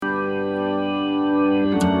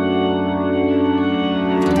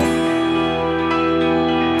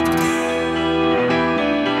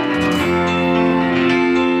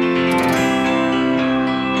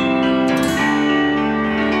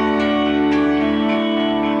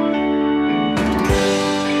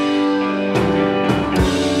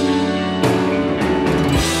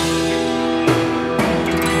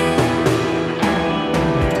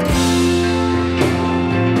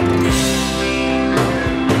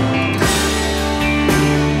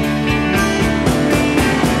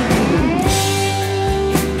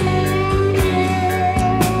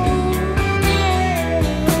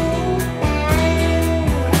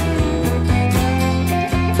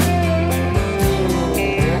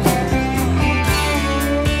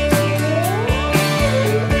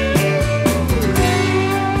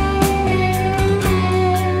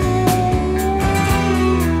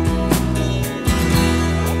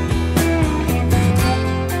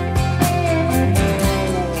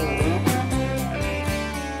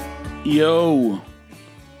Yo,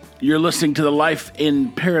 you're listening to the Life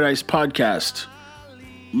in Paradise podcast.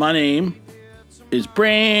 My name is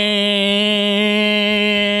Brandon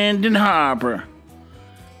Harper.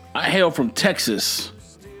 I hail from Texas.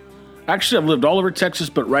 Actually, I've lived all over Texas,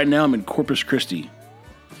 but right now I'm in Corpus Christi,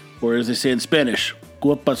 or as they say in Spanish,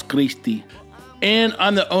 Corpus Christi. And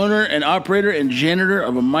I'm the owner and operator and janitor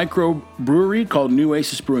of a micro brewery called New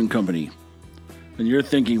Oasis Brewing Company. And you're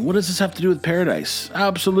thinking, what does this have to do with paradise?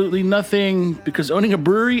 Absolutely nothing, because owning a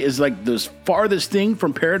brewery is like the farthest thing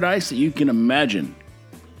from paradise that you can imagine.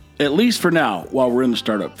 At least for now, while we're in the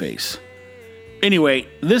startup phase. Anyway,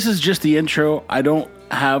 this is just the intro. I don't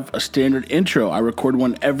have a standard intro. I record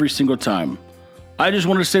one every single time. I just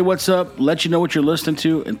wanted to say what's up, let you know what you're listening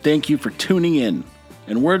to, and thank you for tuning in.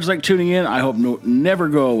 And words like tuning in, I hope never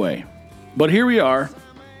go away. But here we are.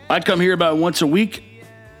 I come here about once a week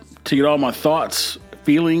to get all my thoughts,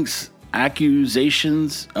 feelings,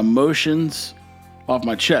 accusations, emotions off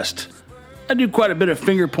my chest. I do quite a bit of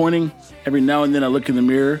finger pointing. Every now and then I look in the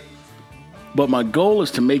mirror. But my goal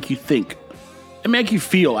is to make you think and make you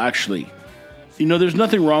feel, actually. You know, there's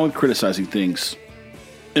nothing wrong with criticizing things.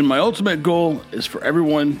 And my ultimate goal is for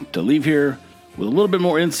everyone to leave here with a little bit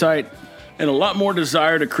more insight and a lot more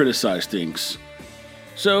desire to criticize things.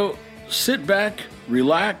 So sit back,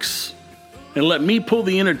 relax, and let me pull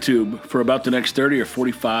the inner tube for about the next 30 or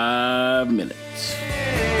 45 minutes.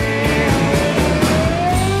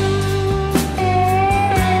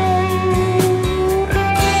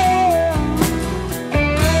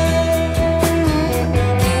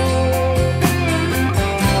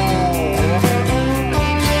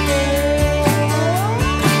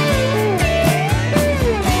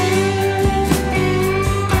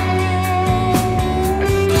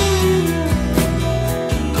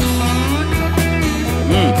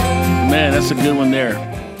 That's a good one there.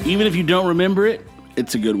 Even if you don't remember it,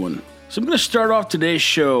 it's a good one. So I'm going to start off today's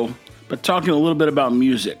show by talking a little bit about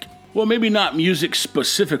music. Well, maybe not music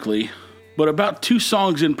specifically, but about two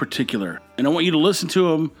songs in particular. And I want you to listen to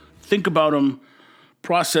them, think about them,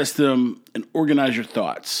 process them, and organize your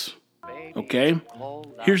thoughts. Okay?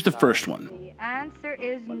 Here's the first one. The answer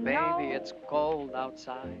is no. Baby, it's cold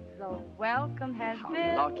outside. The welcome has How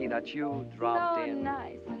been lucky that you dropped so in.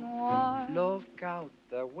 nice and warm. Look out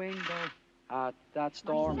the window at that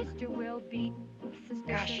storm. My sister will be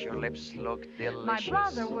Gosh, your lips look delicious. My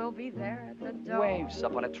brother will be there at the door. Waves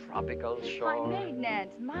up on a tropical My shore. maiden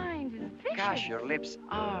aunt's mind is vicious. Gosh, your lips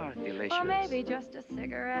are delicious. Or maybe just a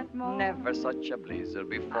cigarette more. Never such a blizzard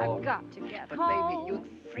before. I've got to get But home. baby,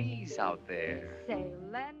 you'd freeze out there. Say,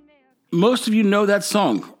 lend me Most of you know that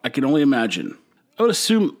song, I can only imagine. I would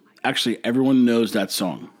assume actually everyone knows that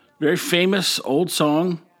song. Very famous old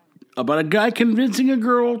song about a guy convincing a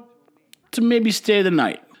girl to maybe stay the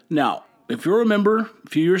night. Now, if you remember, a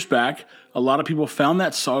few years back, a lot of people found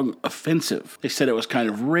that song offensive. They said it was kind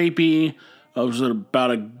of rapey. It was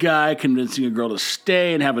about a guy convincing a girl to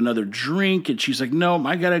stay and have another drink, and she's like, no,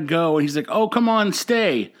 I gotta go. And he's like, oh, come on,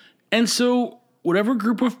 stay. And so whatever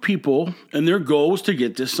group of people, and their goal was to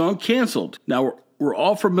get this song canceled. Now, we're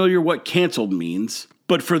all familiar what canceled means,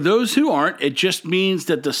 but for those who aren't, it just means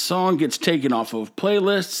that the song gets taken off of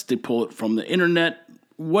playlists, they pull it from the internet,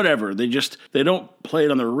 whatever. They don't play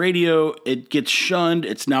it on the radio, it gets shunned,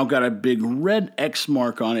 it's now got a big red X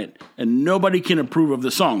mark on it, and nobody can approve of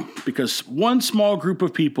the song, because one small group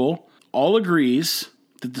of people all agrees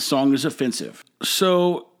that the song is offensive.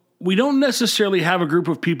 So we don't necessarily have a group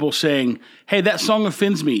of people saying, hey, that song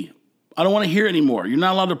offends me. I don't want to hear it anymore. You're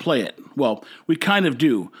not allowed to play it. Well, we kind of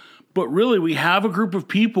do. But really, we have a group of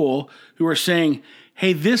people who are saying,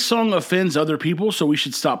 hey, this song offends other people, so we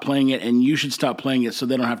should stop playing it, and you should stop playing it so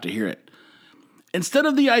they don't have to hear it. Instead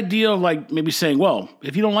of the idea of like maybe saying, well,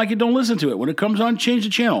 if you don't like it, don't listen to it. When it comes on, change the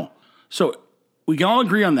channel. So we can all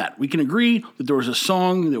agree on that. We can agree that there was a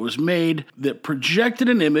song that was made that projected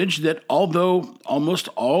an image that, although almost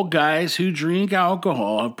all guys who drink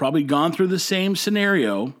alcohol have probably gone through the same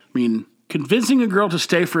scenario, I mean, convincing a girl to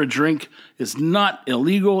stay for a drink is not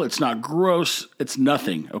illegal, it's not gross, it's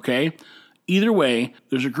nothing, okay? Either way,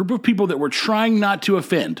 there's a group of people that we're trying not to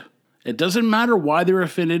offend. It doesn't matter why they're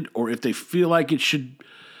offended or if they feel like it should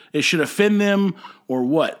offend them or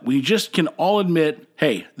what. We just can all admit,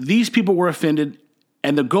 hey, these people were offended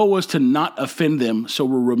and the goal was to not offend them, so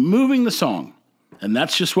we're removing the song. And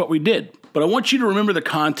that's just what we did. But I want you to remember the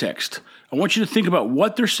context. I want you to think about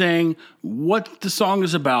what they're saying, what the song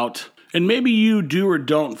is about, and maybe you do or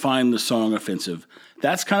don't find the song offensive.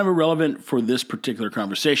 That's kind of irrelevant for this particular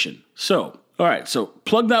conversation. So, all right, so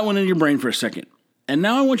plug that one in your brain for a second. And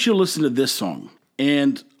now I want you to listen to this song.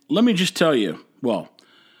 And let me just tell you, well,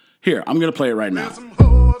 here, I'm going to play it right now. There's some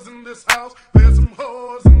hoes in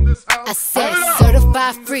I said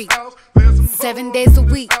certified free, 7 days a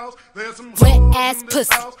week. Wet ass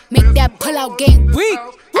pussy, make that pull out game weak.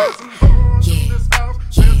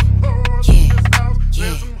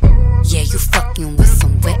 Yeah, you fucking with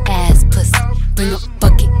some wet ass pussy. Bring a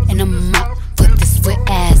bucket and a mop for this wet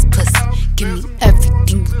ass pussy. Give me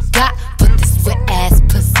everything you got for this wet ass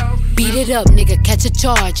pussy. Beat it up, nigga, catch a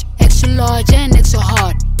charge. Extra large and extra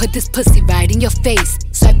hard. Put this pussy right in your face.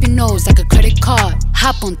 Swipe your nose like a credit card.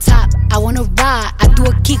 Hop on top, I wanna ride. I do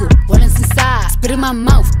a giggle, what is inside? Spit in my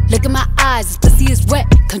mouth, look in my eyes. This pussy is wet,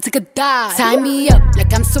 come take a dive. Tie me up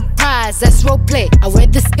like I'm surprised, that's roleplay. I wear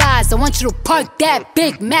disguise, I want you to park that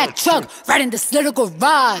Big Mac truck right in this little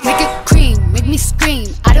garage. Make it cream, make me scream.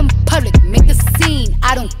 Out in public, make a scene.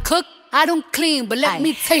 I don't cook, I don't clean, but let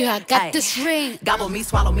me tell you, I got this ring. Gobble me,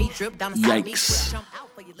 swallow me, drip down the side of me. Yikes.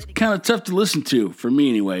 Kind of tough to listen to, for me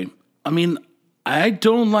anyway. I mean, I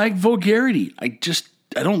don't like vulgarity. I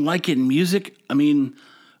don't like it in music. I mean,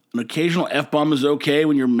 an occasional F-bomb is okay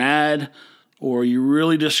when you're mad or you're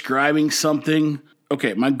really describing something.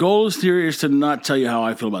 Okay, my goal here is to not tell you how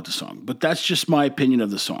I feel about the song, but that's just my opinion of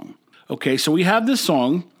the song. Okay, so we have this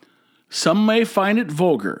song. Some may find it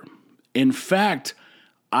vulgar. In fact,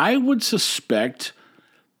 I would suspect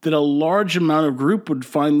that a large amount of group would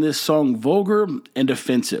find this song vulgar and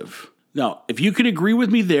offensive. Now, if you could agree with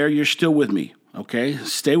me there, you're still with me, okay?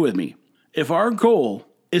 Stay with me. If our goal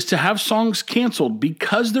is to have songs canceled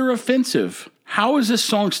because they're offensive, how is this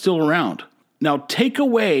song still around? Now, take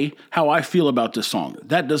away how I feel about this song.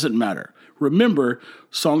 That doesn't matter. Remember,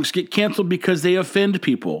 songs get canceled because they offend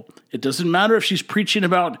people. It doesn't matter if she's preaching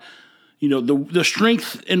about, the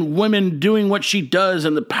strength in women doing what she does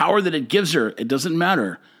and the power that it gives her. It doesn't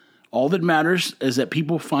matter. All that matters is that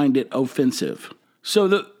people find it offensive. So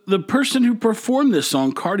the person who performed this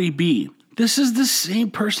song, Cardi B, this is the same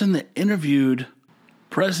person that interviewed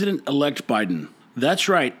President-elect Biden. That's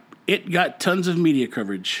right. It got tons of media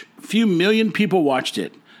coverage. A few million people watched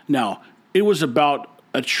it. Now, it was about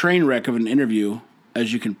a train wreck of an interview,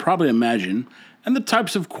 as you can probably imagine, and the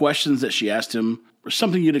types of questions that she asked him were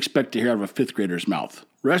something you'd expect to hear out of a fifth grader's mouth.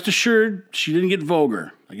 Rest assured, she didn't get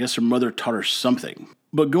vulgar. I guess her mother taught her something.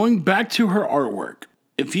 But going back to her artwork,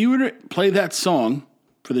 if you were to play that song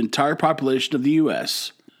for the entire population of the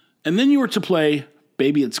U.S., and then you were to play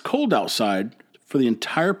Baby It's Cold Outside for the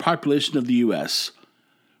entire population of the U.S.,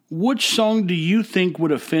 which song do you think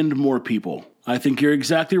would offend more people? I think you're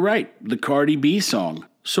exactly right, the Cardi B song.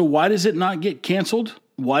 So why does it not get canceled?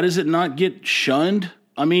 Why does it not get shunned?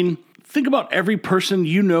 I mean, think about every person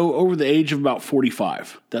you know over the age of about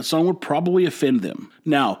 45. That song would probably offend them.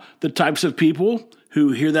 Now, the types of people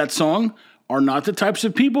who hear that song are not the types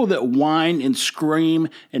of people that whine and scream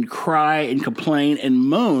and cry and complain and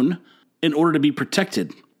moan in order to be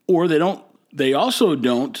protected. Or they also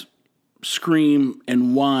don't scream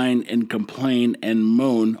and whine and complain and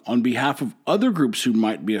moan on behalf of other groups who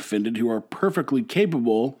might be offended, who are perfectly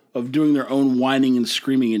capable of doing their own whining and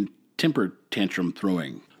screaming and temper tantrum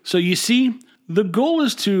throwing. So you see, the goal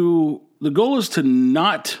is to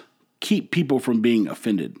not keep people from being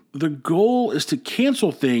offended. The goal is to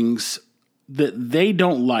cancel things that they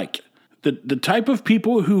don't like. The type of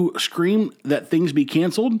people who scream that things be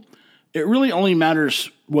canceled, it really only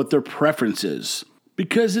matters what their preference is.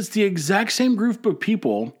 Because it's the exact same group of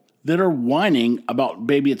people that are whining about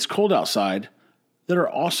Baby It's Cold Outside that are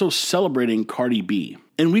also celebrating Cardi B.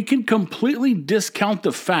 And we can completely discount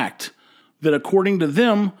the fact that according to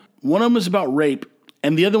them, one of them is about rape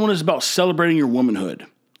and the other one is about celebrating your womanhood.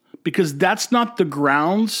 Because that's not the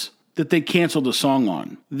grounds that they canceled the song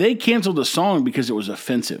on. They canceled the song because it was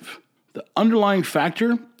offensive. The underlying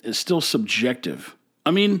factor is still subjective.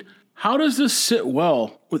 I mean, how does this sit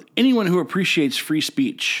well with anyone who appreciates free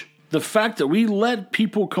speech? The fact that we let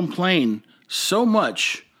people complain so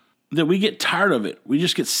much that we get tired of it. We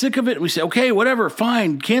just get sick of it and we say, okay, whatever,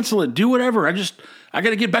 fine, cancel it, do whatever. I got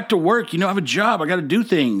to get back to work. I have a job. I got to do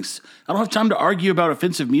things. I don't have time to argue about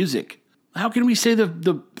offensive music. How can we say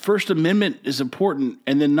the First Amendment is important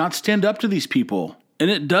and then not stand up to these people? And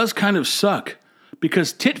it does kind of suck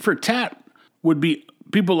because tit for tat would be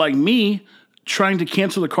people like me trying to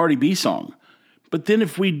cancel the Cardi B song. But then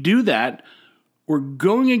if we do that, we're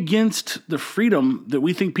going against the freedom that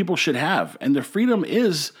we think people should have. And the freedom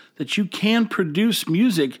is that you can produce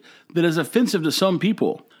music that is offensive to some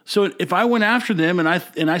people. So if I went after them and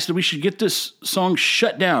I said we should get this song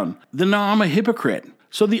shut down, then now I'm a hypocrite.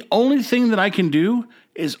 So the only thing that I can do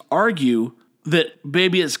is argue that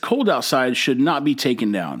Baby It's Cold Outside should not be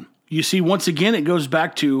taken down. You see, once again, it goes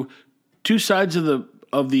back to two sides of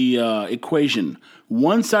the equation.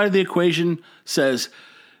 One side of the equation says,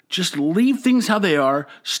 Just leave things how they are.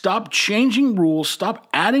 Stop changing rules. Stop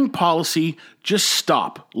adding policy. Just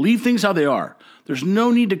stop. Leave things how they are. There's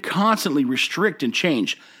no need to constantly restrict and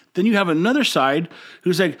change. Then you have another side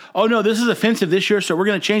who's like, oh no, this is offensive this year, so we're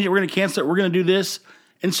going to change it. We're going to cancel it. We're going to do this.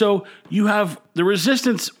 And so you have the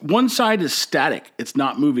resistance. One side is static. It's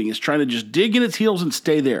not moving. It's trying to just dig in its heels and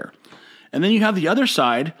stay there. And then you have the other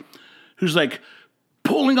side who's like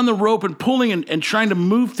pulling on the rope and pulling and trying to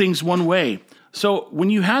move things one way. So when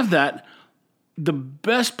you have that, the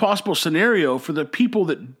best possible scenario for the people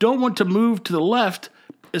that don't want to move to the left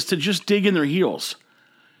is to just dig in their heels.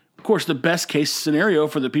 Of course, the best case scenario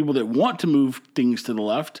for the people that want to move things to the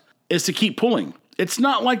left is to keep pulling. It's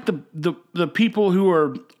not like the people who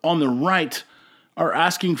are on the right are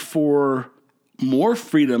asking for more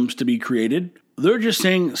freedoms to be created. They're just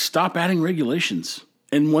saying, stop adding regulations.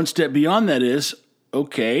 And one step beyond that is,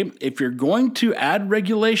 okay, if you're going to add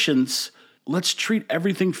regulations, let's treat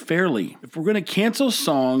everything fairly. If we're going to cancel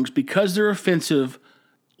songs because they're offensive,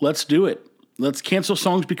 let's do it. Let's cancel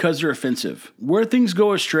songs because they're offensive. Where things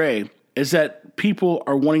go astray is that people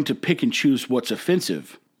are wanting to pick and choose what's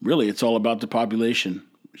offensive. Really, it's all about the population.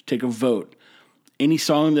 Take a vote. Any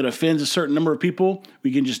song that offends a certain number of people,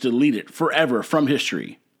 we can just delete it forever from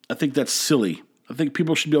history. I think that's silly. I think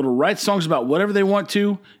people should be able to write songs about whatever they want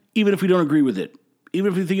to, even if we don't agree with it.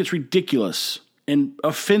 Even if we think it's ridiculous and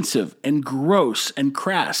offensive and gross and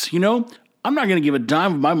crass. You know, I'm not going to give a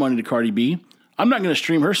dime of my money to Cardi B. I'm not going to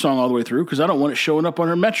stream her song all the way through because I don't want it showing up on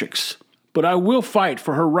her metrics. But I will fight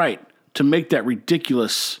for her right to make that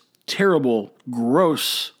ridiculous, terrible,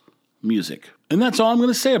 gross music. And that's all I'm going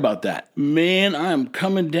to say about that. Man, I am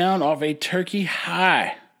coming down off a turkey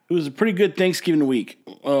high. It was a pretty good Thanksgiving week.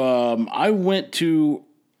 I went to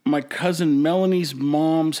my cousin Melanie's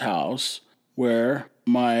mom's house where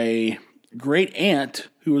my great aunt,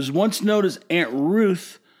 who was once known as Aunt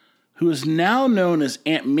Ruth, who is now known as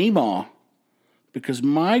Aunt Meemaw, because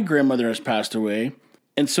my grandmother has passed away.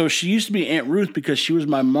 And so she used to be Aunt Ruth because she was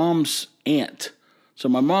my mom's aunt. So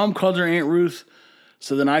my mom called her Aunt Ruth,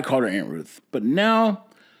 so then I called her Aunt Ruth. But now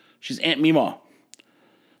she's Aunt Meemaw.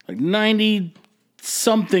 Like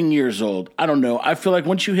 90-something years old. I don't know. I feel like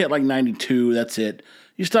once you hit like 92, that's it.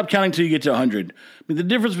 You stop counting till you get to 100. I mean, the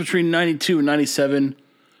difference between 92 and 97,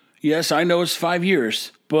 yes, I know it's 5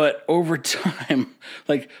 years. But over time,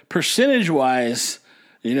 like percentage-wise,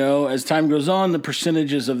 you know, as time goes on, the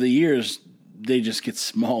percentages of the years, they just get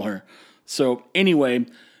smaller. So anyway,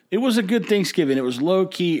 it was a good Thanksgiving. It was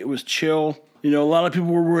low-key. It was chill. You know, a lot of people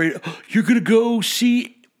were worried, oh, you're going to go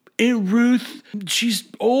see Aunt Ruth? She's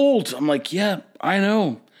old. I'm like, yeah, I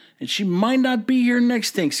know. And she might not be here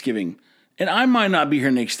next Thanksgiving. And I might not be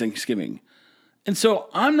here next Thanksgiving. And so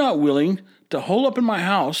I'm not willing to hole up in my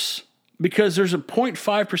house because there's a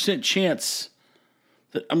 0.5% chance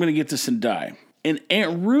that I'm going to get this and die. And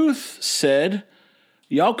Aunt Ruth said,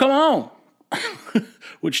 y'all come on.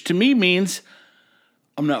 Which to me means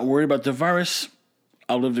I'm not worried about the virus.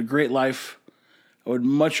 I lived a great life. I would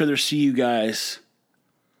much rather see you guys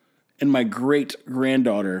and my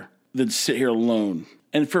great-granddaughter than sit here alone.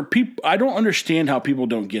 And for people, I don't understand how people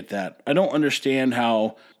don't get that. I don't understand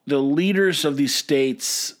how the leaders of these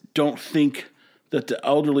states don't think that the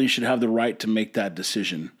elderly should have the right to make that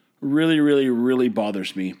decision. Really, really, really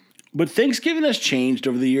bothers me. But Thanksgiving has changed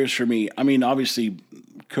over the years for me. I mean, obviously,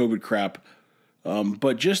 COVID crap.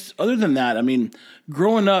 But just other than that, I mean,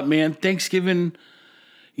 growing up, man, Thanksgiving,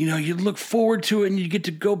 you know, you'd look forward to it and you get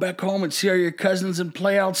to go back home and see all your cousins and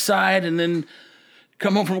play outside and then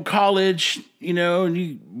come home from college, you know, and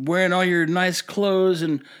you wearing all your nice clothes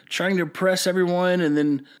and trying to impress everyone. And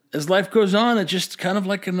then as life goes on, it's just kind of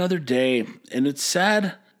like another day. And it's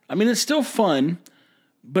sad. I mean, it's still fun.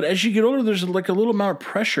 But as you get older, there's like a little amount of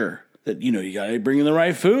pressure that, you know, you got to bring in the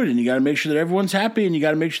right food and you got to make sure that everyone's happy and you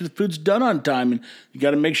got to make sure the food's done on time. And you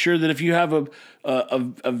got to make sure that if you have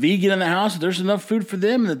a vegan in the house, that there's enough food for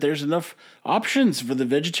them and that there's enough options for the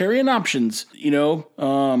vegetarian options, you know.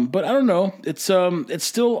 But I don't know. It's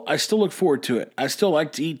still, I still look forward to it. I still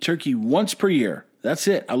like to eat turkey once per year. That's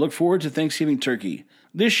it. I look forward to Thanksgiving turkey.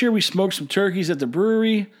 This year we smoked some turkeys at the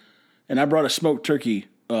brewery and I brought a smoked turkey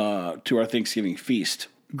to our Thanksgiving feast.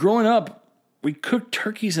 Growing up, we cooked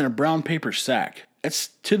turkeys in a brown paper sack. It's,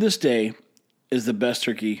 to this day, is the best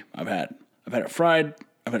turkey I've had. I've had it fried,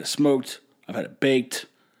 I've had it smoked, I've had it baked.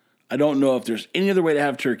 I don't know if there's any other way to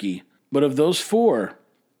have turkey, but of those four,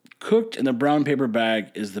 cooked in the brown paper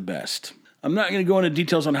bag is the best. I'm not going to go into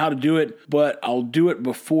details on how to do it, but I'll do it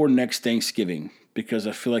before next Thanksgiving because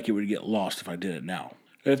I feel like it would get lost if I did it now.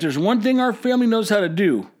 If there's one thing our family knows how to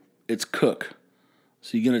do, it's cook.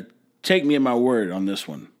 So you're going to take me at my word on this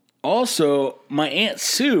one. Also, my Aunt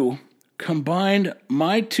Sue combined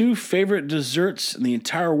my two favorite desserts in the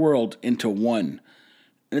entire world into one.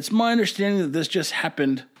 And it's my understanding that this just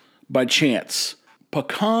happened by chance.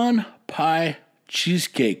 Pecan pie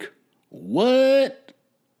cheesecake. What?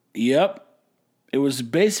 Yep. It was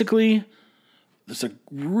basically just a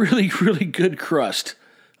really, really good crust.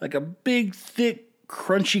 Like a big, thick,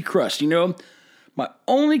 crunchy crust. You know, my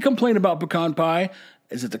only complaint about pecan pie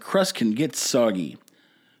is that the crust can get soggy.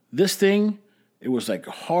 This thing, it was like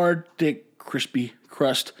a hard, thick, crispy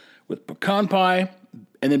crust with pecan pie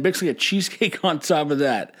and then basically a cheesecake on top of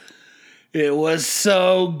that. It was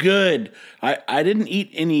so good. I didn't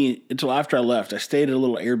eat any until after I left. I stayed at a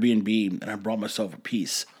little Airbnb and I brought myself a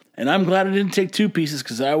piece. And I'm glad I didn't take two pieces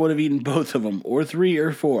because I would have eaten both of them, or three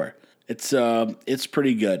or four. It's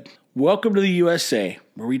pretty good. Welcome to the USA,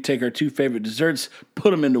 where we take our two favorite desserts,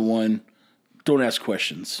 put them into one. Don't ask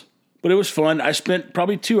questions. But it was fun. I spent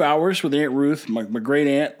probably 2 hours with Aunt Ruth, my great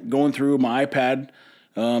aunt, going through my iPad,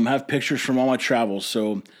 have pictures from all my travels.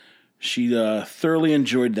 So she thoroughly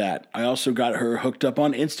enjoyed that. I also got her hooked up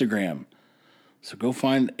on Instagram. So go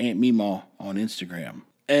find Aunt Meemaw on Instagram.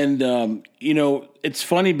 And, it's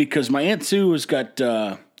funny because my Aunt Sue she's got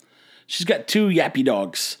two yappy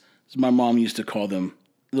dogs, as my mom used to call them,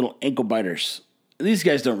 little ankle biters. These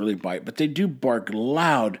guys don't really bite, but they do bark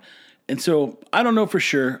loud. And so I don't know for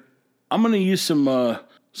sure. I'm going to use some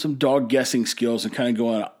dog guessing skills and kind of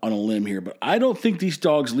go on a limb here, but I don't think these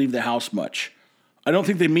dogs leave the house much. I don't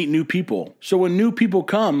think they meet new people. So when new people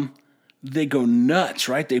come, they go nuts,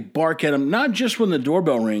 right? They bark at them, not just when the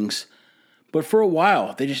doorbell rings, but for a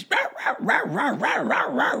while. They just bark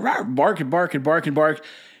and bark and bark and bark.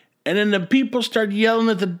 And then the people start yelling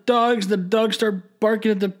at the dogs start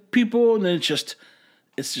barking at the people, and then it's just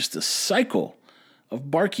a cycle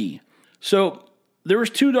of barky. So there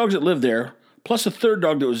was two dogs that lived there, plus a third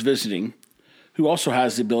dog that was visiting, who also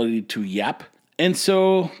has the ability to yap. And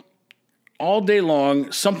so all day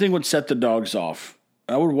long, something would set the dogs off.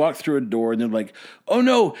 I would walk through a door, and they'd be like, oh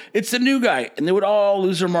no, it's the new guy. And they would all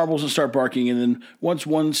lose their marbles and start barking. And then once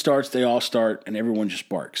one starts, they all start, and everyone just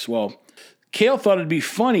barks. Well, Kale thought it'd be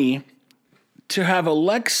funny to have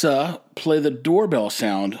Alexa play the doorbell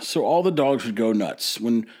sound so all the dogs would go nuts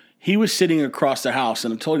when he was sitting across the house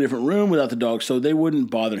in a totally different room without the dogs, so they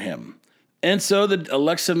wouldn't bother him. And so the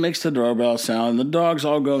Alexa makes the doorbell sound, and the dogs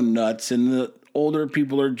all go nuts, and the older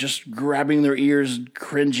people are just grabbing their ears,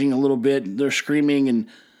 cringing a little bit. They're screaming, and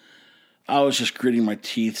I was just gritting my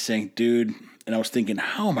teeth saying, dude, and I was thinking,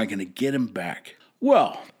 how am I going to get him back?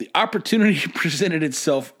 Well, the opportunity presented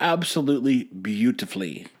itself absolutely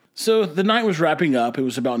beautifully. So the night was wrapping up. It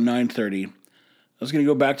was about 9:30. I was going to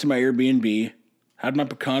go back to my Airbnb, had my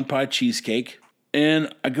pecan pie cheesecake,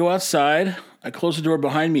 and I go outside. I close the door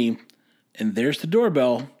behind me, and there's the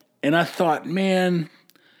doorbell. And I thought, man,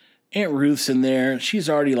 Aunt Ruth's in there. She's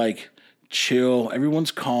already like chill.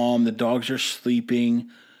 Everyone's calm. The dogs are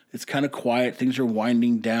sleeping. It's kind of quiet. Things are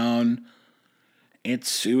winding down. Aunt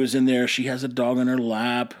Sue is in there. She has a dog on her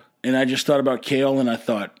lap. And I just thought about Kale, and I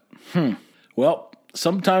thought, well,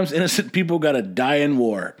 sometimes innocent people got to die in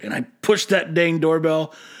war. And I pushed that dang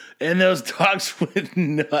doorbell, and those dogs went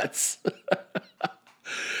nuts.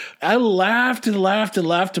 I laughed and laughed and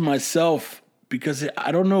laughed to myself because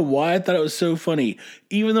I don't know why I thought it was so funny.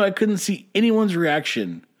 Even though I couldn't see anyone's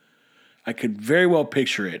reaction, I could very well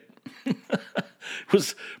picture it. It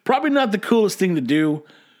was probably not the coolest thing to do,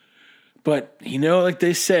 but, like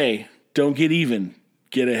they say, don't get even,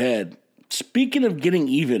 get ahead. Speaking of getting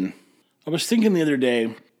even, I was thinking the other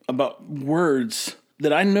day about words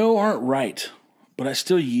that I know aren't right, but I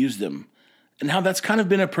still use them, and how that's kind of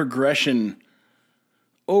been a progression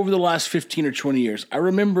over the last 15 or 20 years. I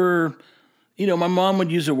remember, my mom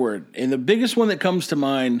would use a word, and the biggest one that comes to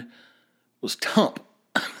mind was tump.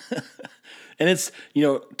 And it's,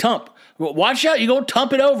 tump. Well, watch out, you go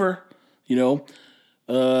tump it over.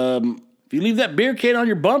 If you leave that beer can on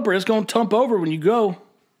your bumper, it's going to tump over when you go.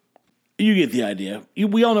 You get the idea.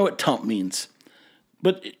 We all know what tump means.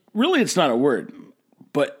 But really, it's not a word.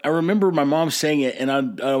 But I remember my mom saying it,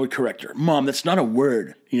 and I would correct her. Mom, that's not a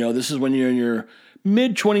word. This is when you're in your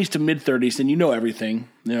mid-20s to mid-30s, and you know everything.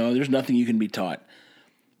 There's nothing you can be taught.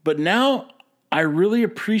 But now I really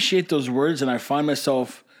appreciate those words, and I find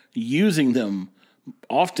myself using them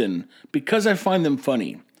often because I find them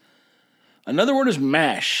funny. Another word is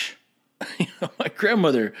mash. My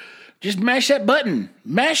grandmother, just mash that button.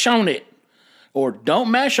 Mash on it. Or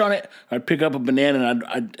don't mash on it. I'd pick up a banana,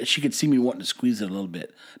 and she could see me wanting to squeeze it a little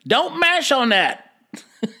bit. Don't mash on that.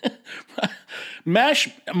 Mash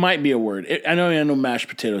might be a word. I know mashed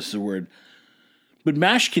potatoes is a word. But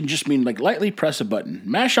mash can just mean like lightly press a button.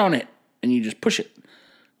 Mash on it, and you just push it.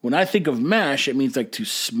 When I think of mash, it means like to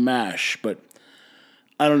smash. But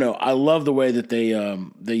I don't know. I love the way that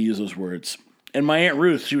they use those words. And my Aunt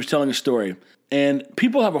Ruth, she was telling a story. And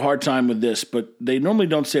people have a hard time with this, but they normally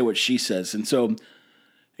don't say what she says. And so,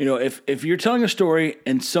 you know, if you're telling a story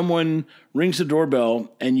and someone rings the doorbell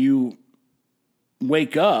and you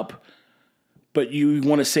wake up, but you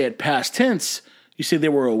want to say it past tense, you say they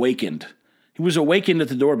were awakened. He was awakened at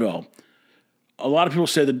the doorbell. A lot of people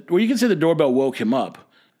say you can say the doorbell woke him up,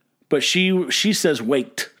 but she says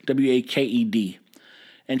waked, W-A-K-E-D.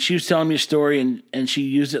 And she was telling me a story, and she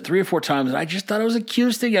used it 3 or 4 times, and I just thought it was the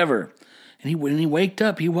cutest thing ever. And when he waked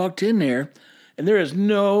up, he walked in there, and there is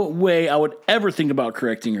no way I would ever think about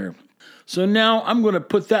correcting her. So now I'm going to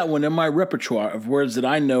put that one in my repertoire of words that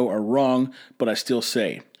I know are wrong, but I still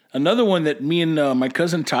say. Another one that me and my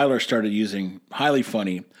cousin Tyler started using, highly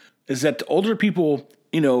funny, is that older people,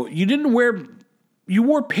 you know, you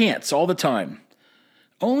wore pants all the time.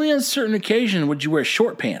 Only on certain occasions would you wear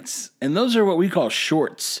short pants, and those are what we call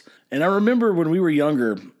shorts. And I remember when we were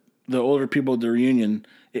younger, the older people at the reunion,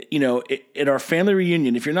 at our family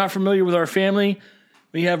reunion, if you're not familiar with our family,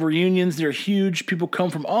 we have reunions. They're huge. People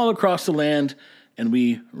come from all across the land, and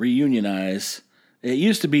we reunionize. It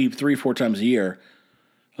used to be 3-4 times a year.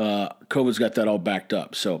 COVID's got that all backed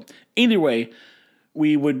up. So either way,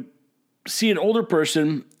 we would see an older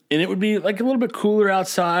person, and it would be like a little bit cooler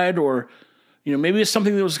outside, or maybe it's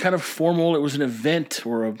something that was kind of formal. It was an event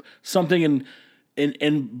or something,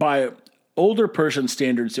 and by older person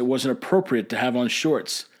standards, it wasn't appropriate to have on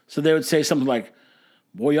shorts. So they would say something like,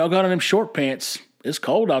 "Boy, y'all got on them short pants. It's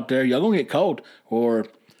cold out there. Y'all gonna get cold." Or,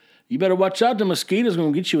 "You better watch out. The mosquitoes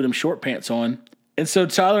gonna get you with them short pants on." And so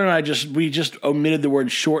Tyler and I just omitted the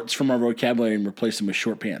word shorts from our vocabulary and replaced them with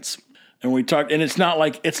short pants. And we talked, and it's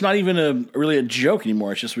not even really a joke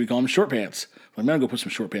anymore. It's just we call them short pants. I'm gonna go put some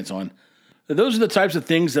short pants on. Those are the types of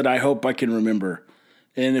things that I hope I can remember.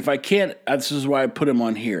 And if I can't, this is why I put them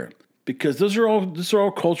on here. Because these are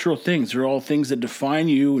all cultural things. They're all things that define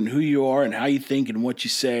you and who you are and how you think and what you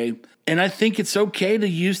say. And I think it's okay to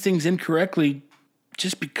use things incorrectly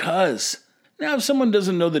just because. Now, if someone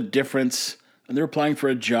doesn't know the difference and they're applying for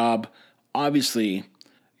a job, obviously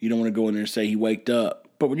you don't want to go in there and say he waked up.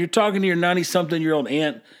 But when you're talking to your 90-something-year-old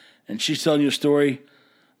aunt and she's telling you a story,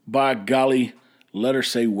 by golly, let her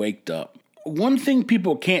say waked up. One thing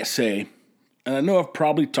people can't say, and I know I've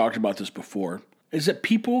probably talked about this before, is that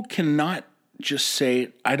people cannot just say,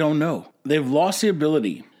 I don't know. They've lost the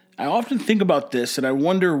ability. I often think about this and I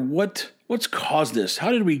wonder what's caused this?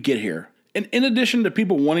 How did we get here? And in addition to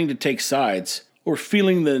people wanting to take sides, or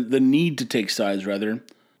feeling the need to take sides rather,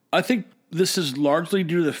 I think this is largely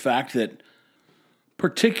due to the fact that,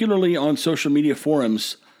 particularly on social media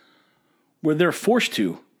forums, where they're forced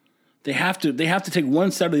to, they have to take one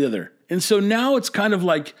side or the other. And so now it's kind of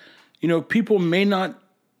like, people may not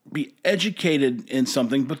be educated in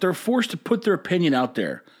something, but they're forced to put their opinion out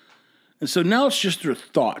there. And so now it's just their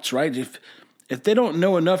thoughts, right? If they don't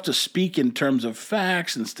know enough to speak in terms of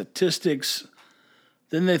facts and statistics,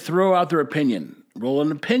 then they throw out their opinion. Well,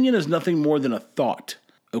 an opinion is nothing more than a thought.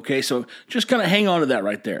 Okay, so just kind of hang on to that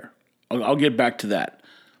right there. I'll get back to that.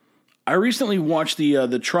 I recently watched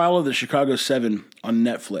the trial of the Chicago 7 on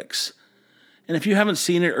Netflix. And if you haven't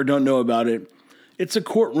seen it or don't know about it, it's a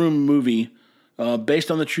courtroom movie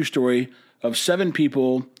based on the true story of 7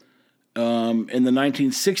 people in the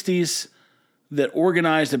 1960s that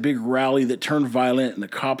organized a big rally that turned violent, and the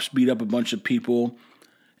cops beat up a bunch of people.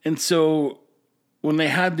 And so when they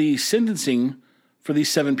had the sentencing for these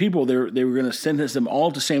 7 people, they were going to sentence them all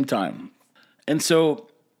at the same time. And so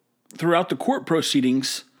throughout the court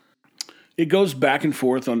proceedings, it goes back and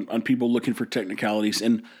forth on people looking for technicalities.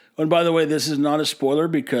 And by the way, this is not a spoiler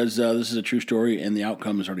because this is a true story and the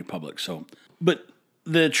outcome is already public. But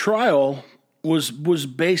the trial was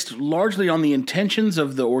based largely on the intentions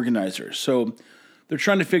of the organizers. So they're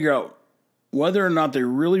trying to figure out whether or not they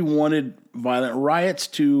really wanted violent riots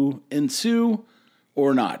to ensue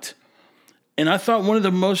or not. And I thought one of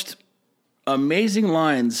the most amazing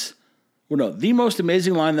lines, the most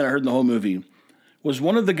amazing line that I heard in the whole movie was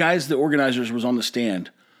one of the guys, the organizers, was on the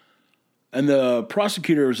stand. And the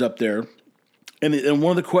prosecutor was up there. And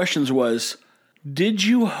one of the questions was, did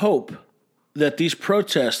you hope that these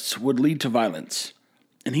protests would lead to violence?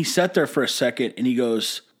 And he sat there for a second and he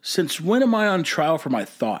goes, since when am I on trial for my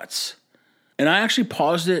thoughts? And I actually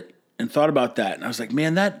paused it and thought about that. And I was like,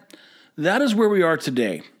 man, that is where we are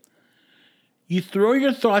today. You throw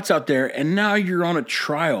your thoughts out there and now you're on a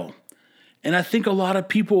trial. And I think a lot of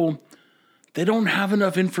people, they don't have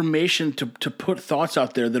enough information to put thoughts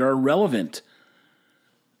out there that are relevant.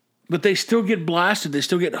 But they still get blasted. They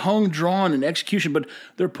still get hung, drawn, and execution. But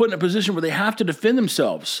they're put in a position where they have to defend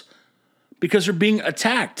themselves because they're being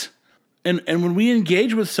attacked. And when we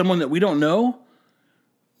engage with someone that we don't know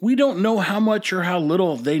how much or how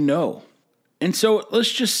little they know. And so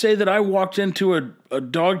let's just say that I walked into a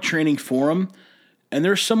dog training forum and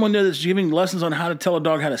there's someone there that's giving lessons on how to tell a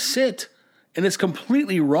dog how to sit, and it's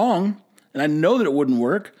completely wrong, and I know that it wouldn't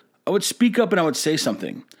work. I would speak up and I would say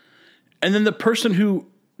something. And then the person who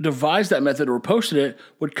devised that method or posted it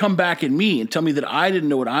would come back at me and tell me that I didn't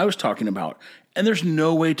know what I was talking about. And there's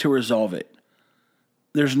no way to resolve it.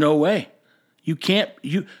 There's no way.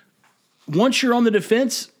 Once you're on the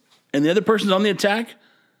defense and the other person's on the attack,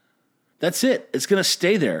 that's it. It's going to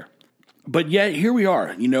stay there. But yet here we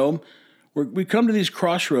are, we come to these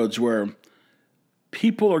crossroads where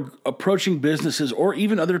people are approaching businesses or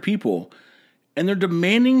even other people, and they're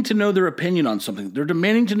demanding to know their opinion on something. They're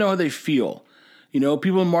demanding to know how they feel.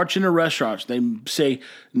 People march into restaurants. They say,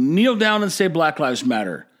 kneel down and say Black Lives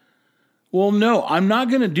Matter. Well, no, I'm not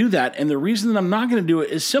going to do that. And the reason that I'm not going to do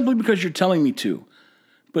it is simply because you're telling me to.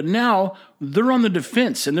 But now they're on the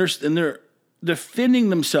defense and they're defending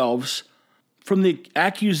themselves from the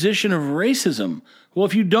accusation of racism. Well,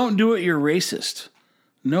 if you don't do it, you're racist.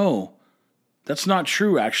 No, that's not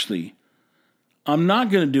true, actually. I'm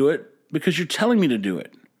not going to do it because you're telling me to do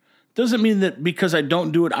it. Doesn't mean that because I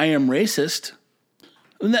don't do it, I am racist.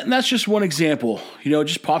 And that's just one example. It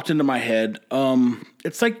just popped into my head.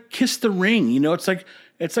 It's like kiss the ring.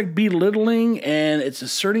 It's like belittling and it's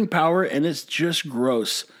asserting power, and it's just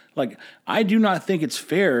gross. Like, I do not think it's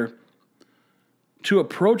fair to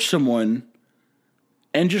approach someone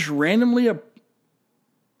and just randomly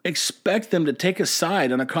expect them to take a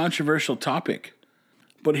side on a controversial topic.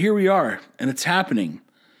 But here we are, and it's happening.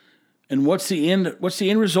 And what's the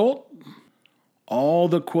end result? All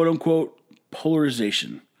the quote-unquote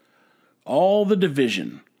polarization, all the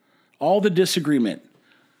division, all the disagreement.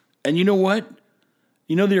 And you know what?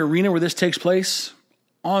 The arena where this takes place?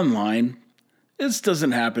 Online. This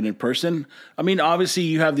doesn't happen in person. I mean, obviously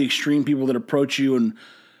you have the extreme people that approach you and,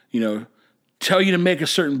 tell you to make a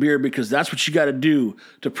certain beer because that's what you got to do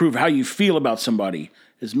to prove how you feel about somebody,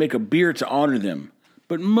 is make a beer to honor them.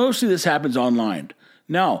 But mostly this happens online.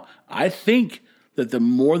 Now, I think that the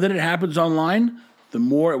more that it happens online, the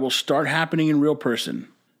more it will start happening in real person.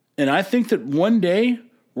 And I think that one day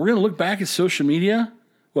we're going to look back at social media.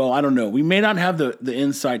 Well, I don't know. We may not have the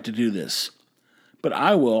insight to do this, but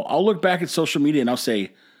I will. I'll look back at social media and I'll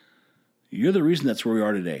say, you're the reason that's where we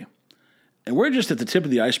are today. And we're just at the tip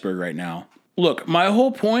of the iceberg right now. Look, my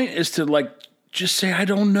whole point is to just say, I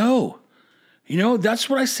don't know. That's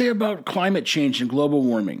what I say about climate change and global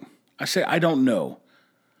warming. I say, I don't know.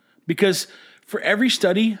 Because for every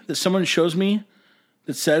study that someone shows me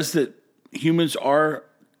that says that humans are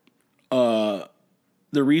the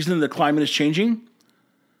reason the climate is changing,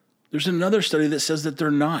 there's another study that says that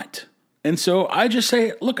they're not. And so I just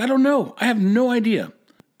say, look, I don't know. I have no idea.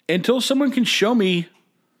 Until someone can show me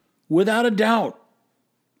without a doubt,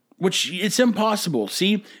 which it's impossible.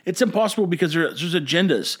 See, it's impossible because there's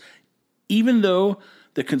agendas. Even though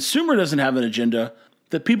the consumer doesn't have an agenda,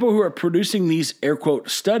 the people who are producing these air quote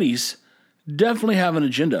studies definitely have an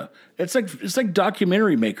agenda. It's like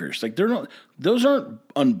documentary makers. Those aren't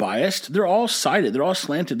unbiased. They're all sided. They're all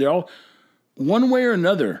slanted. They're all one way or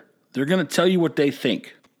another. They're going to tell you what they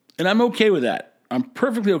think. And I'm okay with that. I'm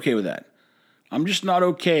perfectly okay with that. I'm just not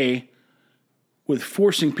okay with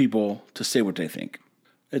forcing people to say what they think.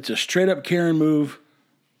 It's a straight up Karen move,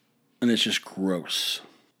 and it's just gross.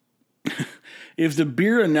 If the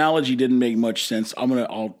beer analogy didn't make much sense,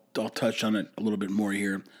 I'll touch on it a little bit more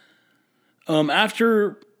here.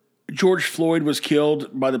 After George Floyd was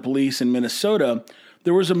killed by the police in Minnesota,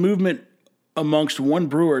 there was a movement amongst one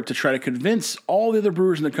brewer to try to convince all the other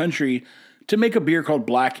brewers in the country to make a beer called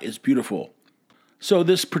Black is Beautiful. So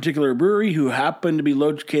this particular brewery, who happened to be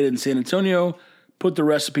located in San Antonio, put the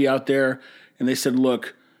recipe out there, and they said,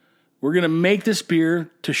 look, we're going to make this beer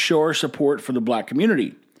to show our support for the Black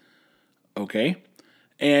community. Okay?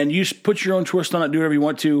 And you put your own twist on it, do whatever you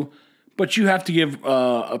want to, but you have to give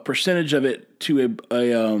a percentage of it to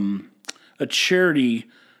a charity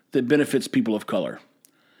that benefits people of color.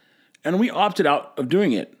 And we opted out of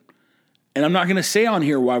doing it. And I'm not going to say on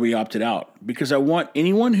here why we opted out, because I want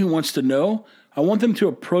anyone who wants to know, I want them to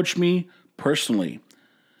approach me personally.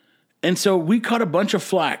 And so we caught a bunch of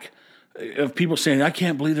flack of people saying, I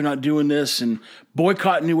can't believe they're not doing this, and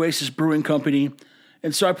boycott New Oasis Brewing Company.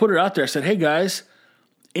 And so I put it out there. I said, hey guys,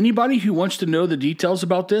 anybody who wants to know the details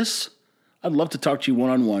about this, I'd love to talk to you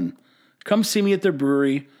one-on-one. Come see me at their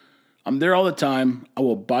brewery. I'm there all the time. I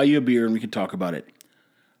will buy you a beer and we can talk about it.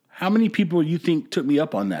 How many people you think took me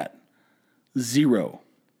up on that? 0.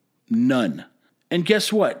 None. And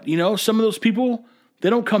guess what? You know, some of those people,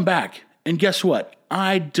 they don't come back. And guess what?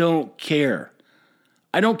 I don't care.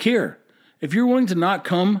 I don't care. If you're willing to not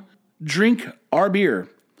come, drink our beer,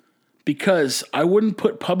 because I wouldn't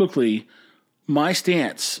put publicly my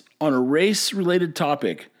stance on a race-related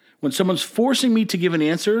topic. When someone's forcing me to give an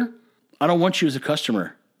answer, I don't want you as a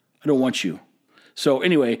customer. I don't want you. So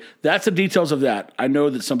anyway, that's the details of that. I know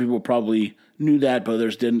that some people probably knew that, but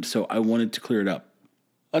others didn't, so I wanted to clear it up.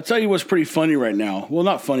 I'll tell you what's pretty funny right now. Well,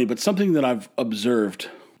 not funny, but something that I've observed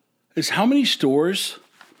is how many stores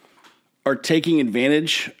are taking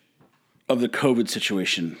advantage of the COVID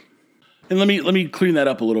situation. And let me clean that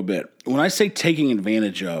up a little bit. When I say taking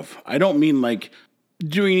advantage of, I don't mean like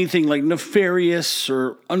doing anything like nefarious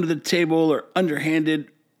or under the table or underhanded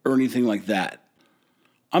or anything like that.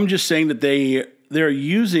 I'm just saying that they're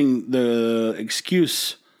using the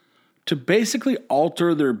excuse to basically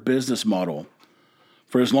alter their business model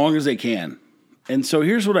for as long as they can. And so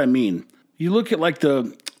here's what I mean. You look at like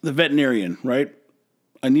the veterinarian, right?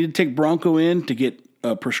 I need to take Bronco in to get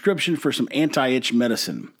a prescription for some anti-itch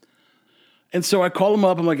medicine. And so I call them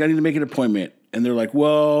up. I'm like, I need to make an appointment. And they're like,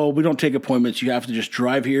 well, we don't take appointments. You have to just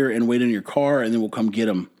drive here and wait in your car, and then we'll come get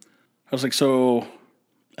them. I was like, so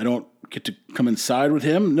I don't get to come inside with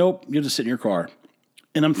him? Nope, you have to sit in your car.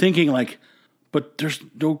 And I'm thinking like, but there's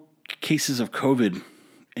no cases of COVID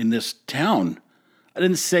in this town. I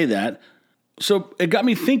didn't say that. So it got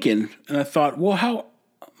me thinking, and I thought, well,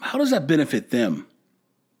 how does that benefit them?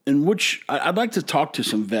 And which I'd like to talk to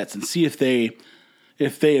some vets and see if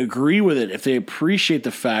they agree with it, if they appreciate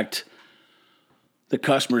the fact the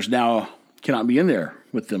customers now cannot be in there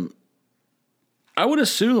with them. I would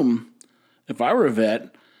assume, if I were a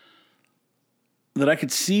vet, that I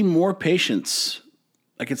could see more patients.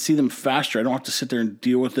 I could see them faster. I don't have to sit there and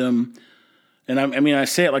deal with them. And I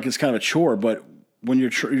say it like it's kind of a chore, but when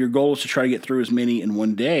your goal is to try to get through as many in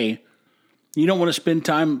one day, you don't want to spend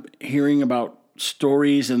time hearing about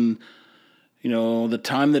stories and, the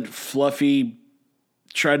time that Fluffy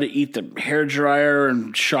tried to eat the hairdryer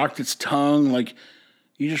and shocked its tongue. Like,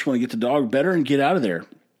 you just want to get the dog better and get out of there.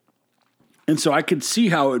 And so I could see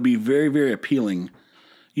how it would be very, very appealing.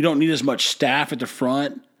 You don't need as much staff at the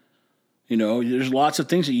front. There's lots of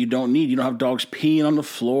things that you don't need. You don't have dogs peeing on the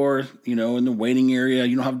floor, in the waiting area.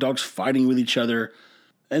 You don't have dogs fighting with each other.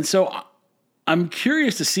 And so I'm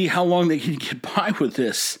curious to see how long they can get by with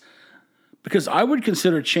this, because I would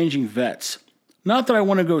consider changing vets. Not that I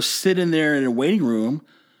want to go sit in there in a waiting room,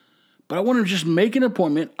 but I want to just make an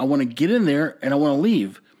appointment. I want to get in there and I want to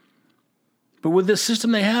leave. But with this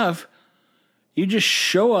system they have, you just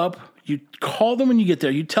show up, you call them when you get there,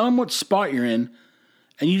 you tell them what spot you're in,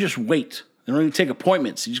 and you just wait. They don't even take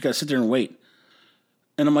appointments. You just got to sit there and wait.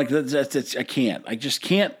 And I'm like, that's I can't. I just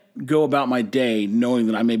can't go about my day knowing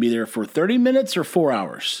that I may be there for 30 minutes or 4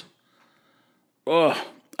 hours.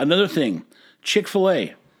 Another thing,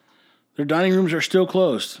 Chick-fil-A. Their dining rooms are still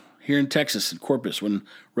closed here in Texas, in Corpus, when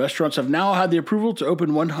restaurants have now had the approval to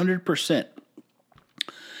open 100%.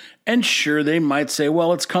 And sure, they might say,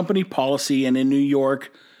 well, it's company policy, and in New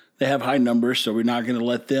York, they have high numbers, so we're not going to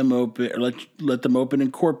let them open, or let them open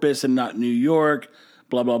in Corpus and not New York,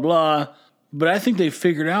 blah, blah, blah. But I think they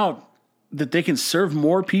figured out that they can serve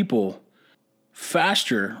more people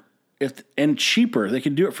faster and cheaper. They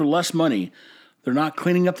can do it for less money. They're not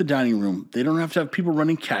cleaning up the dining room. They don't have to have people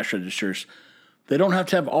running cash registers. They don't have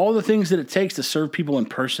to have all the things that it takes to serve people in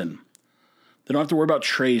person. They don't have to worry about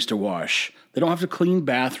trays to wash. They don't have to clean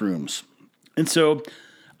bathrooms. And so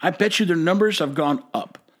I bet you their numbers have gone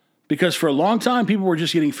up, because for a long time, people were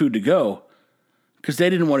just getting food to go because they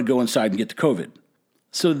didn't want to go inside and get the COVID.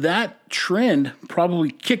 So that trend probably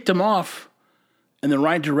kicked them off in the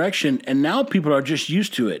right direction, and now people are just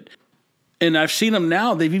used to it. And I've seen them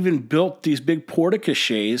now. They've even built these big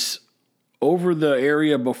porta-caches over the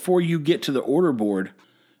area before you get to the order board,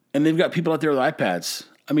 and they've got people out there with iPads.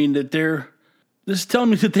 I mean, this is telling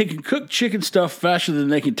me that they can cook chicken stuff faster than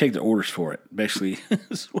they can take the orders for it, basically.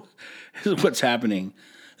 This is what's happening.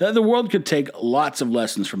 The world could take lots of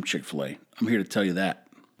lessons from Chick-fil-A. I'm here to tell you that.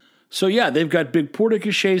 So yeah, they've got big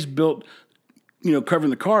porta-caches built, covering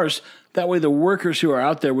the cars. That way the workers who are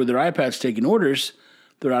out there with their iPads taking orders,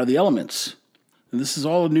 they're out of the elements. And this is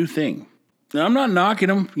all a new thing. Now, I'm not knocking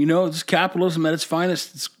them. It's capitalism at its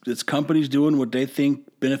finest. It's companies doing what they think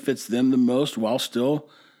benefits them the most while still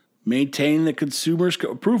maintaining the consumer's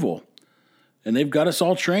approval. And they've got us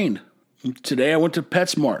all trained. Today I went to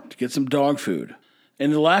PetSmart to get some dog food.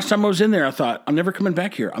 And the last time I was in there, I thought, I'm never coming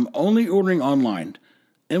back here. I'm only ordering online.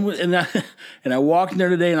 And I walked in there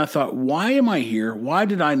today and I thought, why am I here? Why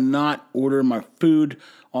did I not order my food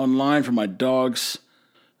online for my dogs?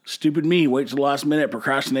 Stupid me, wait till the last minute,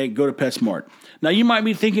 procrastinate, go to PetSmart. Now you might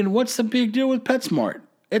be thinking, what's the big deal with PetSmart?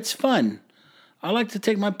 It's fun. I like to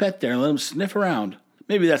take my pet there and let him sniff around.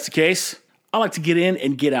 Maybe that's the case. I like to get in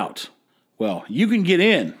and get out. Well, you can get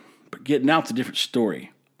in, but getting out's a different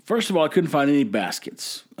story. First of all, I couldn't find any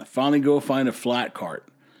baskets. I finally go find a flat cart.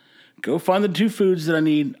 Go find the 2 foods that I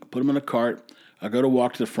need, put them in a cart. I go to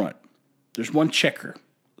walk to the front. There's 1 checker.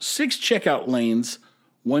 6 checkout lanes,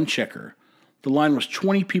 1 checker. The line was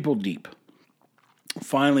 20 people deep.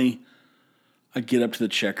 Finally, I get up to the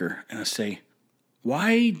checker and I say,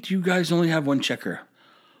 why do you guys only have 1 checker?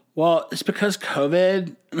 Well, it's because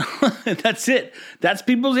COVID. That's it. That's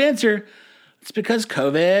people's answer. It's because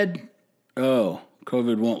COVID. Oh,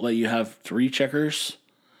 COVID won't let you have 3 checkers?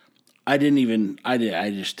 I didn't even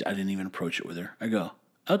approach it with her. I go,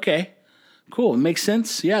 okay, cool. It makes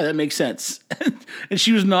sense. Yeah, that makes sense. And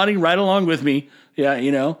she was nodding right along with me. Yeah,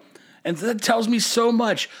 and that tells me so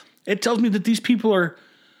much. It tells me that these people are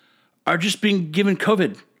just being given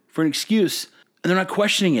COVID for an excuse and they're not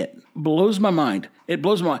questioning it. Blows my mind. It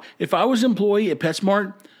blows my mind. If I was an employee at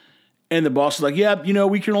PetSmart and the boss is like, yeah,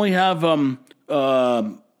 we can only have 1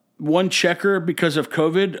 checker because of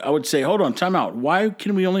COVID, I would say, hold on, time out. Why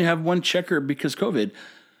can we only have 1 checker because COVID?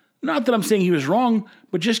 Not that I'm saying he was wrong,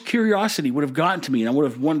 but just curiosity would have gotten to me and I would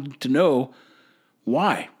have wanted to know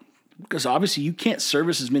why. Because obviously you can't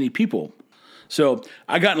service as many people. So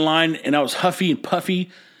I got in line and I was huffy and puffy,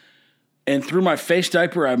 and through my face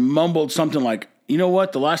diaper, I mumbled something like, you know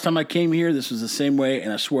what? The last time I came here, this was the same way,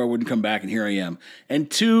 and I swore I wouldn't come back, and here I am.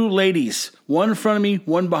 And 2 ladies, one in front of me,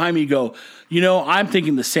 one behind me, go, I'm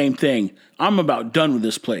thinking the same thing. I'm about done with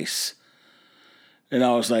this place. And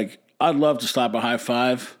I was like, I'd love to slap a high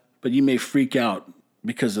five, but you may freak out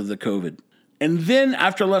because of the COVID. And then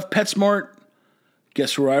after I left PetSmart,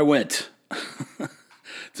 guess where I went?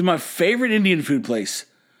 To my favorite Indian food place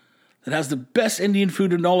that has the best Indian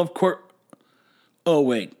food in all of Oh,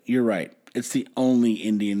 wait, you're right. It's the only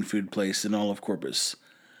Indian food place in all of Corpus.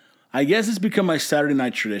 I guess it's become my Saturday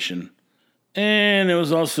night tradition. And it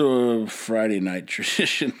was also a Friday night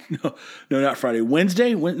tradition. No, not Friday.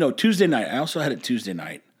 Tuesday night. I also had it Tuesday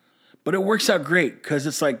night. But it works out great because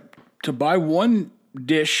it's like to buy 1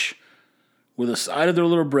 dish with a side of their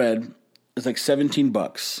little bread is like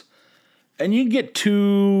 $17. And you can get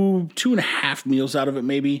 2.5 meals out of it,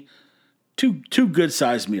 maybe. Two good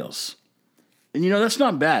sized meals. And that's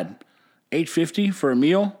not bad. $8.50 for a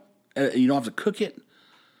meal. You don't have to cook it.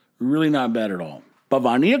 Really not bad at all.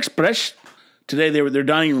 Bhavani Express. Today their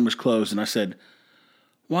dining room was closed, and I said,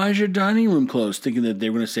 "Why is your dining room closed?" Thinking that they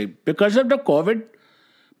were going to say because of the COVID,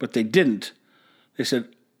 but they didn't. They said,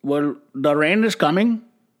 "Well, the rain is coming,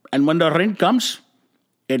 and when the rain comes,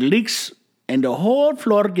 it leaks, and the whole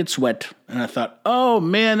floor gets wet." And I thought, "Oh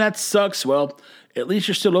man, that sucks." Well, at least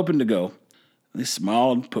you're still open to go. They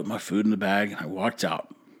smiled, put my food in the bag, and I walked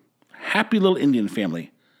out. Happy little Indian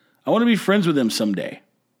family. I want to be friends with them someday.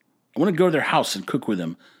 I want to go to their house and cook with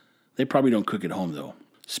them. They probably don't cook at home, though.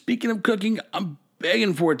 Speaking of cooking, I'm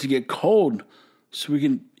begging for it to get cold so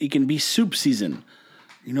it can be soup season.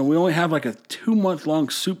 We only have like a 2-month-long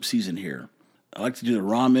soup season here. I like to do the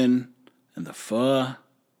ramen and the pho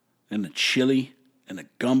and the chili and the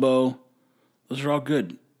gumbo. Those are all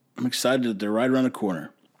good. I'm excited that they're right around the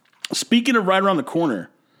corner. Speaking of right around the corner,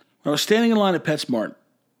 when I was standing in line at PetSmart,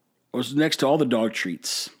 I was next to all the dog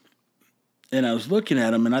treats. And I was looking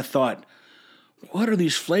at them and I thought, what are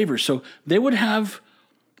these flavors? So they would have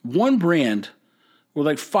one brand with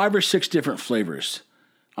like 5 or 6 different flavors.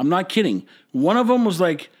 I'm not kidding. One of them was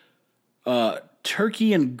like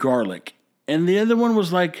turkey and garlic. And the other one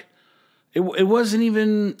was like, it wasn't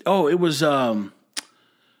even, it was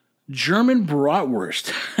German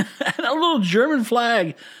bratwurst. And a little German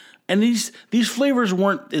flag. And these flavors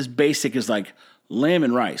weren't as basic as like lamb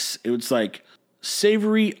and rice. It was like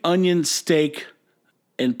savory onion steak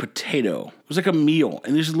and potato. It was like a meal.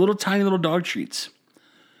 And these little tiny little dog treats.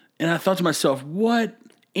 And I thought to myself, what?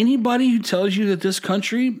 Anybody who tells you that this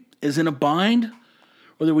country is in a bind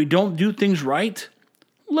or that we don't do things right,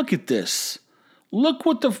 look at this. Look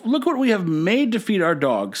what we have made to feed our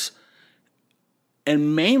dogs.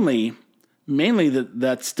 And mainly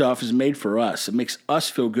that stuff is made for us. It makes us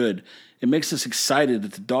feel good. It makes us excited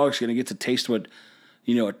that the dog's going to get to taste what,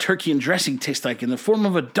 a turkey and dressing tastes like in the form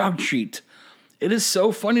of a dog treat. It is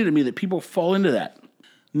so funny to me that people fall into that.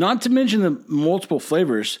 Not to mention the multiple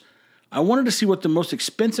flavors. I wanted to see what the most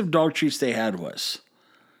expensive dog treats they had was.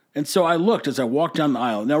 And so I looked as I walked down the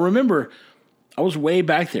aisle. Now remember, I was way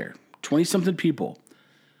back there, 20-something people.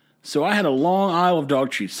 So I had a long aisle of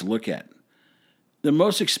dog treats to look at. The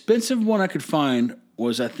most expensive one I could find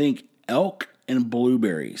was, I think, elk and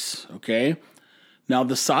blueberries, okay? Now,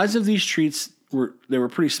 the size of these treats were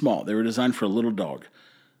pretty small. They were designed for a little dog.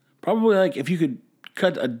 Probably like if you could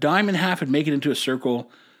cut a dime in half and make it into a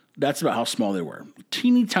circle, that's about how small they were.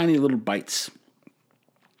 Teeny tiny little bites.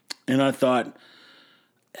 And I thought,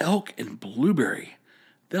 elk and blueberry.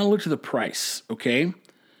 Then I looked at the price, okay?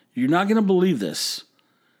 You're not going to believe this.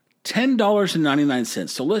 $10.99.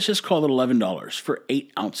 So let's just call it $11 for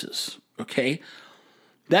 8 ounces, okay?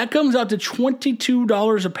 That comes out to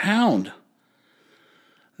 $22 a pound.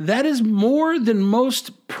 That is more than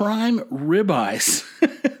most prime ribeyes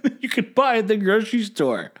you could buy at the grocery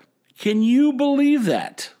store. Can you believe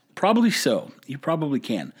that? Probably so. You probably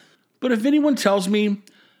can. But if anyone tells me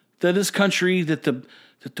that this country, that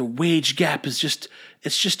the wage gap is just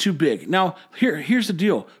too big. Now, here's the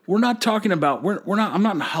deal. We're not talking about I'm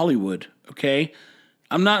not in Hollywood, okay?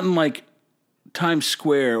 I'm not in like Times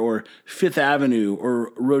Square or Fifth Avenue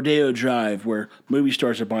or Rodeo Drive where movie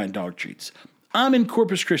stars are buying dog treats. I'm in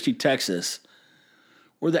Corpus Christi, Texas,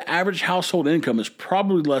 where the average household income is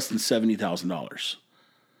probably less than $70,000.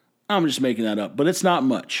 I'm just making that up, but it's not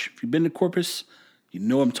much. If you've been to Corpus, you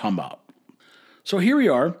know what I'm talking about. So here we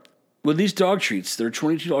are with these dog treats. They're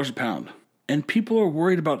 $22 a pound. And people are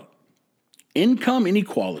worried about income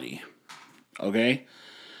inequality, okay?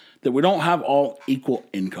 That we don't have all equal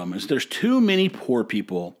income. There's too many poor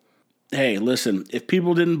people. Hey, listen, if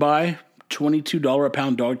people didn't buy $22 a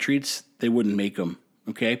pound dog treats, they wouldn't make them,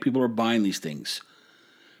 okay? People are buying these things.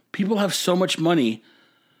 People have so much money,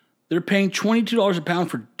 they're paying $22 a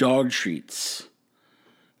pound for dog treats.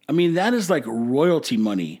 I mean, that is like royalty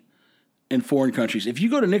money in foreign countries. If you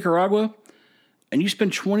go to Nicaragua and you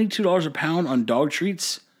spend $22 a pound on dog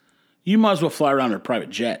treats, you might as well fly around in a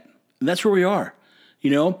private jet. And that's where we are.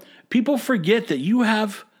 You know, people forget that you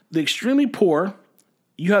have the extremely poor,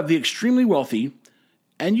 you have the extremely wealthy,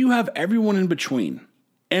 and you have everyone in between.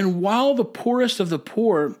 And while the poorest of the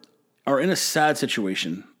poor are in a sad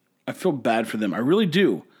situation, I feel bad for them. I really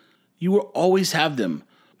do. You will always have them.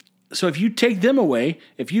 So if you take them away,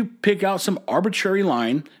 if you pick out some arbitrary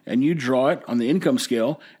line and you draw it on the income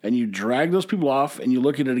scale and you drag those people off and you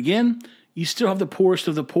look at it again, you still have the poorest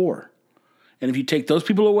of the poor. And if you take those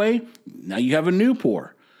people away, now you have a new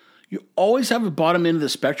poor. You always have a bottom end of the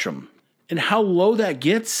spectrum. And how low that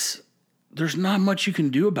gets, there's not much you can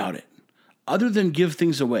do about it other than give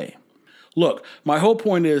things away. Look, my whole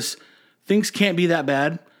point is things can't be that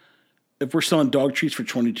bad if we're selling dog treats for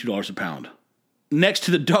 $22 a pound. Next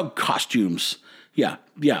to the dog costumes. Yeah.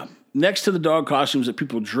 Next to the dog costumes that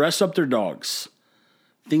people dress up their dogs.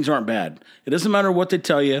 Things aren't bad. It doesn't matter what they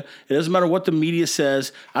tell you. It doesn't matter what the media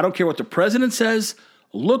says. I don't care what the president says.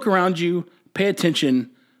 Look around you, pay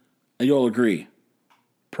attention, and you'll agree.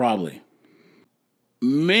 Probably.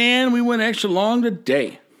 Man, we went extra long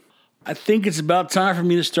today. I think it's about time for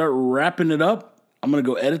me to start wrapping it up. I'm going to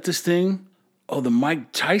go edit this thing. Oh, the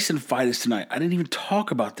Mike Tyson fight is tonight. I didn't even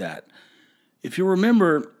talk about that. If you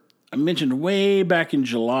remember, I mentioned way back in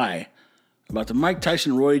July about the Mike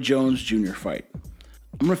Tyson-Roy Jones Jr. fight.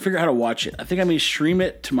 I'm going to figure out how to watch it. I think I may stream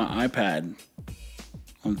it to my iPad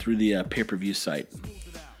through the pay-per-view site.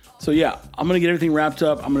 So yeah, I'm going to get everything wrapped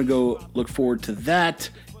up. I'm going to go look forward to that,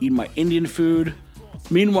 eat my Indian food.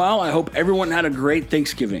 Meanwhile, I hope everyone had a great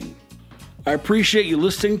Thanksgiving. I appreciate you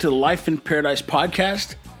listening to the Life in Paradise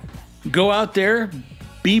podcast. Go out there,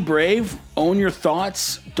 be brave, own your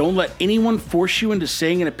thoughts. Don't let anyone force you into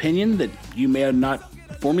saying an opinion that you may have not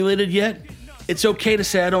formulated yet. It's okay to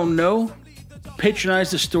say I don't know. Patronize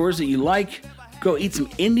the stores that you like. Go eat some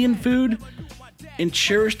Indian food and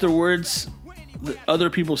cherish the words that other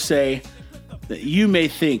people say that you may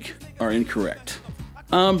think are incorrect.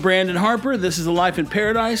 I'm Brandon Harper. This is The Life in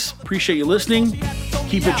Paradise. Appreciate you listening.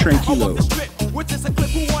 Keep it tranquilo. Which is a clip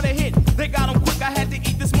who wanna hit. They got him quick, I had to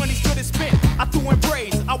eat this money stood and spit. I threw in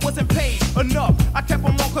braids, I wasn't paid enough. I kept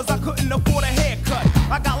them long cause I couldn't afford a haircut.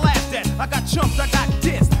 I got laughed at, I got chumped, I got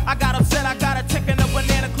dissed. I got upset, I got a check in a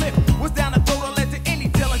banana clip. Was down the throat, I led to any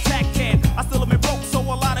deal and tack can. I still have been broke, so a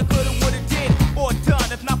lot of coulda, woulda, did or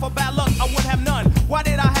done. If not for bad luck, I wouldn't have none. Why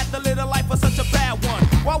did I have to live a life for such a bad one?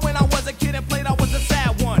 Why when I was a kid and played, I was a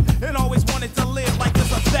sad one. And always wanted to live like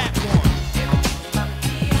this or that one.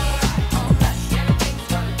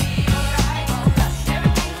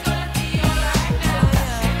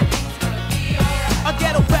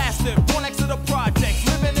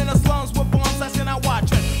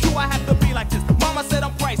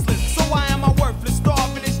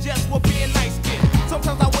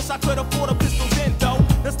 I could afford a pistol then, though.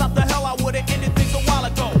 To stop the hell, I would've ended things a while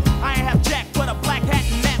ago. I ain't have jack, but a black hat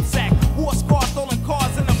and knapsack.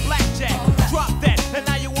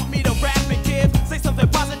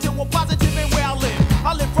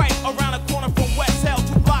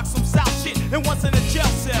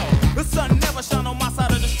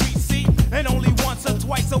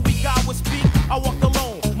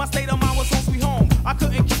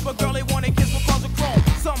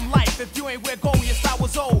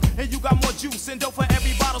 and dope for